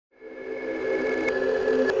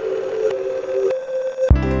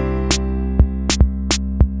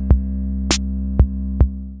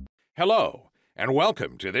Hello, and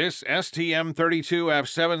welcome to this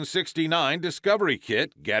STM32F769 Discovery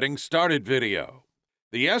Kit Getting Started video.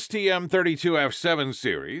 The STM32F7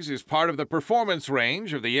 series is part of the performance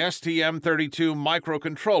range of the STM32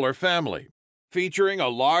 microcontroller family, featuring a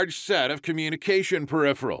large set of communication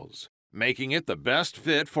peripherals, making it the best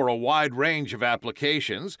fit for a wide range of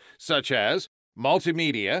applications such as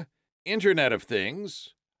multimedia, Internet of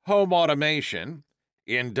Things, home automation,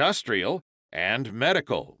 industrial, and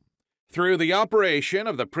medical. Through the operation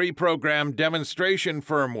of the pre-programmed demonstration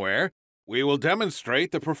firmware, we will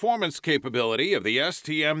demonstrate the performance capability of the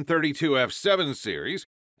STM32F7 series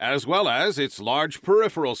as well as its large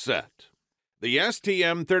peripheral set. The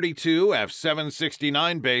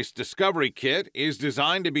STM32F769-based Discovery Kit is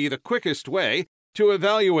designed to be the quickest way to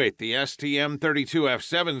evaluate the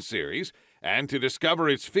STM32F7 series and to discover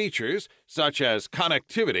its features such as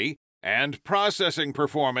connectivity and processing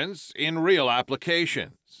performance in real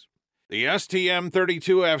applications. The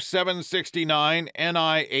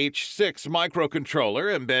STM32F769NI H6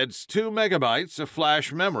 microcontroller embeds 2 megabytes of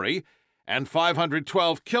flash memory and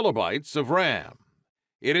 512 kilobytes of RAM.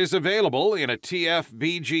 It is available in a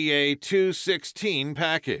TF-BGA216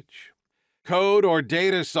 package. Code or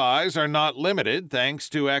data size are not limited thanks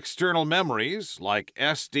to external memories like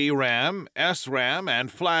SDRAM, SRAM,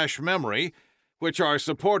 and flash memory, which are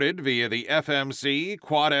supported via the FMC,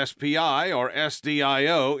 Quad SPI, or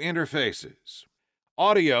SDIO interfaces.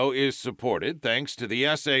 Audio is supported thanks to the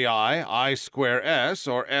SAI,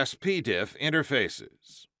 I2S, or SPDIF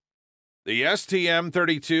interfaces. The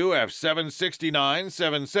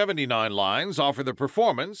STM32F769-779 lines offer the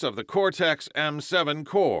performance of the Cortex-M7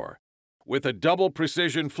 core, with a double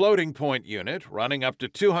precision floating point unit running up to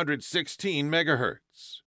 216 MHz.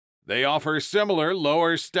 They offer similar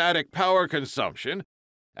lower static power consumption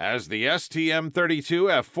as the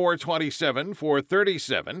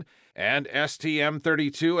STM32F427-437 and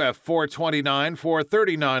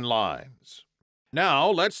STM32F429-439 lines.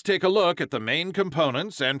 Now, let's take a look at the main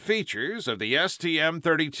components and features of the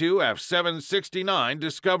STM32F769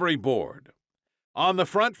 Discovery Board. On the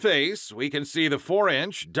front face, we can see the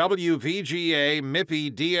 4-inch WVGA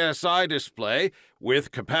MIPI DSI display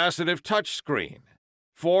with capacitive touchscreen,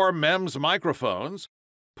 4 MEMS microphones,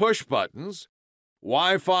 push buttons,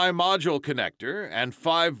 Wi-Fi module connector, and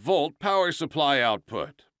 5-volt power supply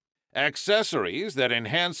output. Accessories that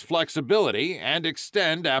enhance flexibility and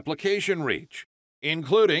extend application reach,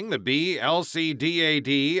 including the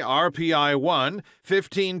BLCDAD RPI1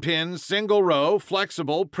 15-pin single-row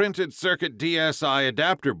flexible printed circuit DSI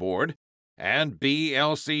adapter board and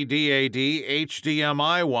BLCDAD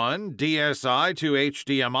HDMI1 DSI to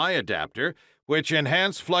HDMI adapter, which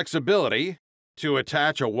enhance flexibility to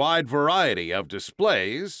attach a wide variety of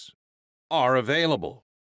displays, are available.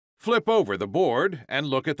 Flip over the board and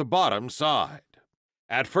look at the bottom side.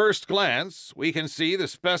 At first glance, we can see the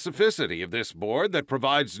specificity of this board that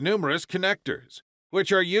provides numerous connectors,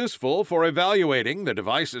 which are useful for evaluating the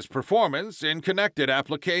device's performance in connected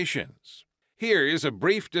applications. Here is a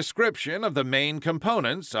brief description of the main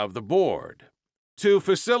components of the board. To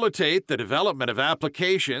facilitate the development of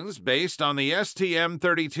applications based on the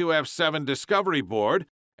STM32F7 Discovery Board,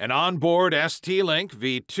 an onboard ST-Link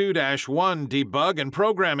V2-1 debug and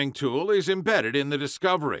programming tool is embedded in the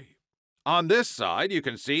Discovery. On this side, you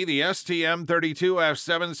can see the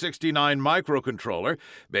STM32F769 microcontroller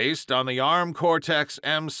based on the ARM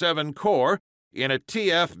Cortex-M7 core in a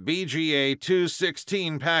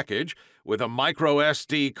TF-BGA216 package with a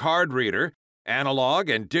microSD card reader, analog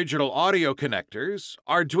and digital audio connectors,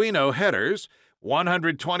 Arduino headers,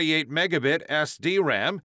 128 megabit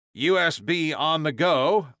SDRAM, USB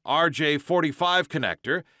on-the-go, RJ45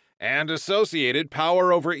 connector, and associated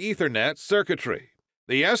Power over Ethernet circuitry.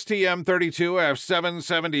 The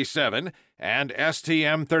STM32F777 and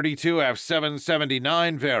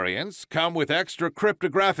STM32F779 variants come with extra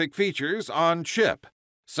cryptographic features on chip,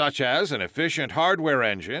 such as an efficient hardware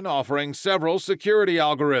engine offering several security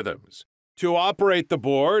algorithms. To operate the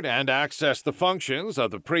board and access the functions of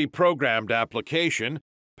the pre-programmed application,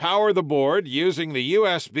 power the board using the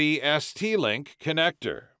USB ST-Link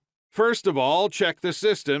connector. First of all, check the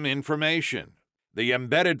system information. The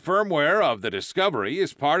embedded firmware of the Discovery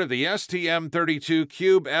is part of the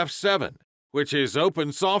STM32Cube F7, which is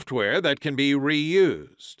open software that can be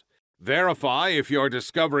reused. Verify if your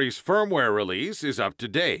Discovery's firmware release is up to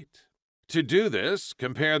date. To do this,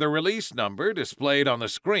 compare the release number displayed on the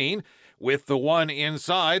screen with the one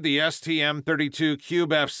inside the STM32Cube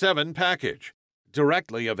F7 package,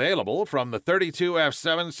 directly available from the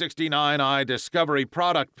 32F769i Discovery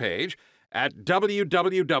product page at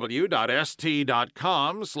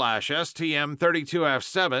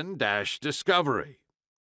www.st.com/stm32f7-discovery.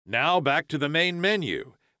 Now back to the main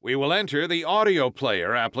menu. We will enter the audio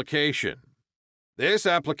player application. This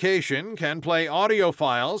application can play audio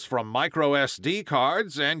files from micro SD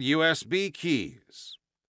cards and USB keys.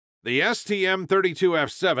 The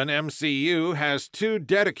STM32F7 MCU has 2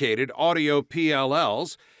 dedicated audio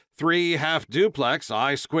PLLs, 3 half-duplex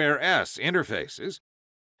I2S interfaces,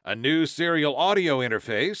 a new serial audio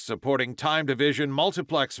interface supporting time division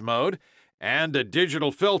multiplex mode, and a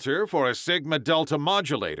digital filter for a Sigma Delta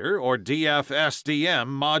modulator or DF-SDM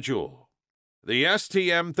module. The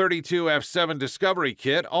STM32F7 Discovery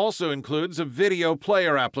Kit also includes a video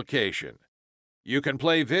player application. You can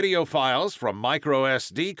play video files from micro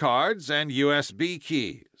SD cards and USB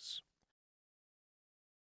keys.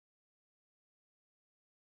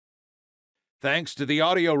 Thanks to the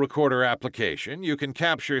audio recorder application, you can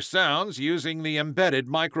capture sounds using the embedded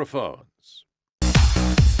microphones.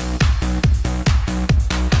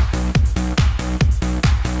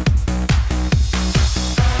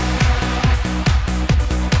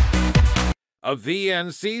 A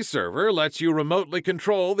VNC server lets you remotely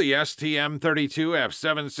control the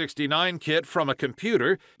STM32F769 kit from a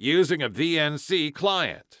computer using a VNC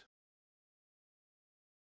client.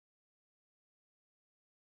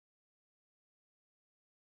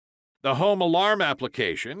 The home alarm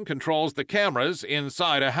application controls the cameras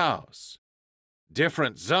inside a house.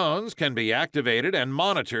 Different zones can be activated and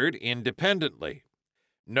monitored independently.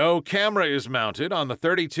 No camera is mounted on the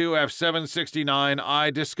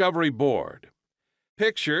 32F769i Discovery board.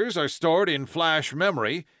 Pictures are stored in flash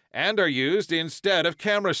memory and are used instead of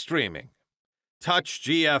camera streaming.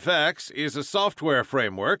 TouchGFX is a software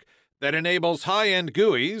framework that enables high-end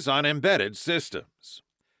GUIs on embedded systems.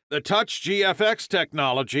 The TouchGFX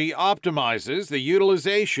technology optimizes the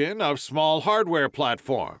utilization of small hardware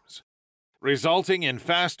platforms, resulting in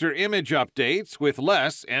faster image updates with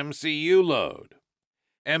less MCU load.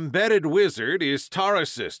 Embedded Wizard is Tara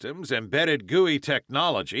Systems' embedded GUI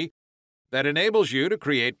technology that enables you to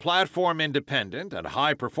create platform-independent and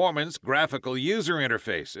high-performance graphical user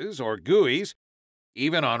interfaces, or GUIs,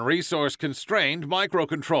 even on resource-constrained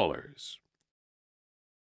microcontrollers.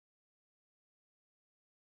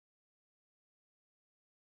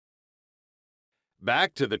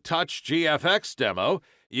 Back to the TouchGFX demo,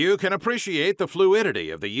 you can appreciate the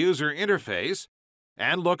fluidity of the user interface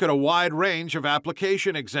and look at a wide range of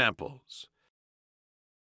application examples.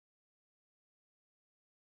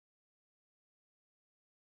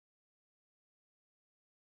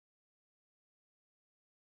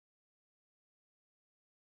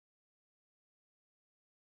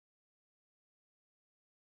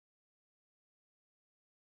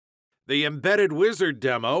 The Embedded Wizard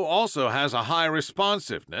demo also has a high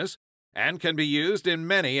responsiveness and can be used in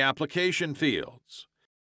many application fields.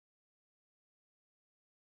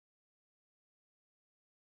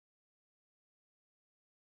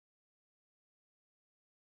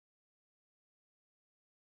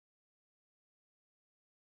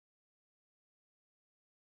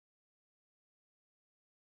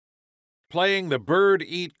 Playing the Bird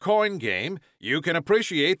Eat Coin game, you can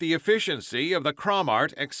appreciate the efficiency of the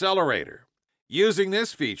ChromArt accelerator. Using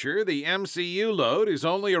this feature, the MCU load is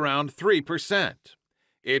only around 3%.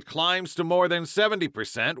 It climbs to more than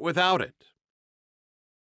 70% without it.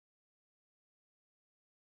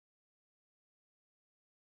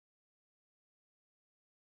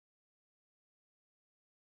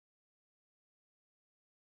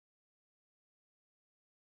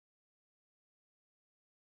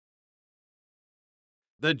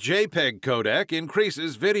 The JPEG codec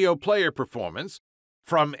increases video player performance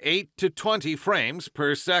from 8 to 20 frames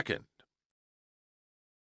per second.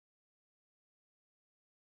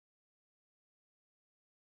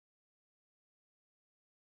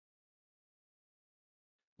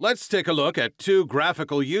 Let's take a look at 2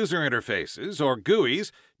 graphical user interfaces, or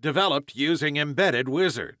GUIs, developed using Embedded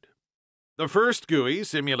Wizard. The first GUI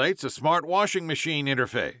simulates a smart washing machine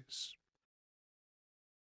interface.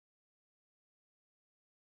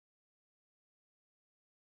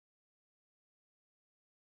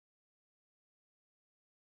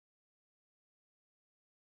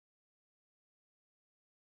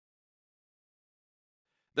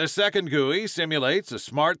 The second GUI simulates a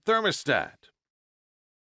smart thermostat.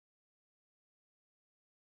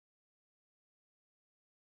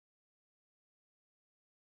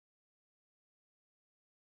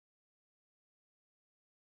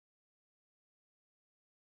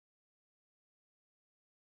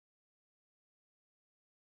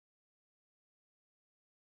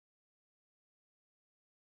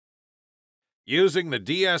 Using the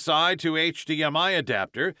DSI to HDMI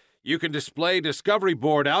adapter, you can display Discovery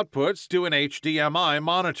Board outputs to an HDMI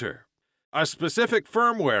monitor. A specific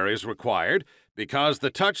firmware is required because the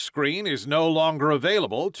touchscreen is no longer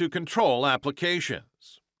available to control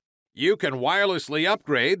applications. You can wirelessly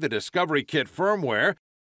upgrade the Discovery Kit firmware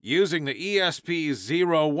using the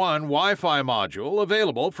ESP01 Wi-Fi module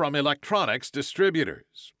available from electronics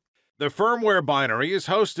distributors. The firmware binary is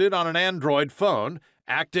hosted on an Android phone,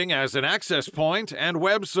 acting as an access point and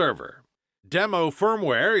web server. Demo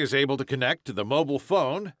firmware is able to connect to the mobile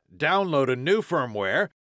phone, download a new firmware,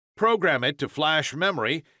 program it to flash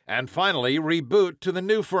memory, and finally reboot to the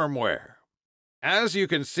new firmware. As you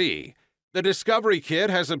can see, the Discovery Kit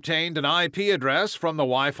has obtained an IP address from the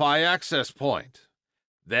Wi-Fi access point.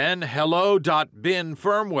 Then hello.bin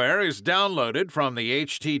firmware is downloaded from the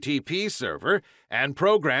HTTP server and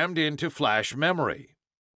programmed into flash memory.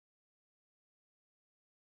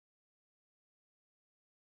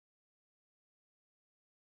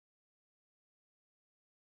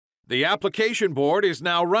 The application board is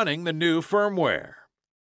now running the new firmware.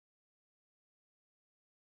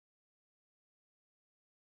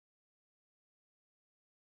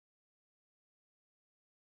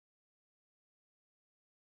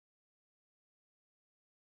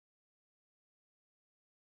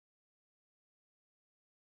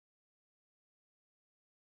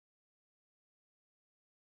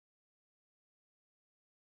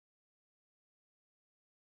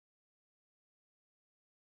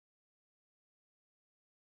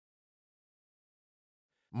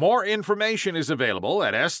 More information is available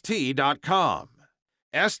at st.com.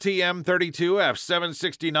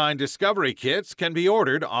 STM32F769 Discovery Kits can be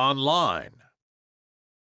ordered online.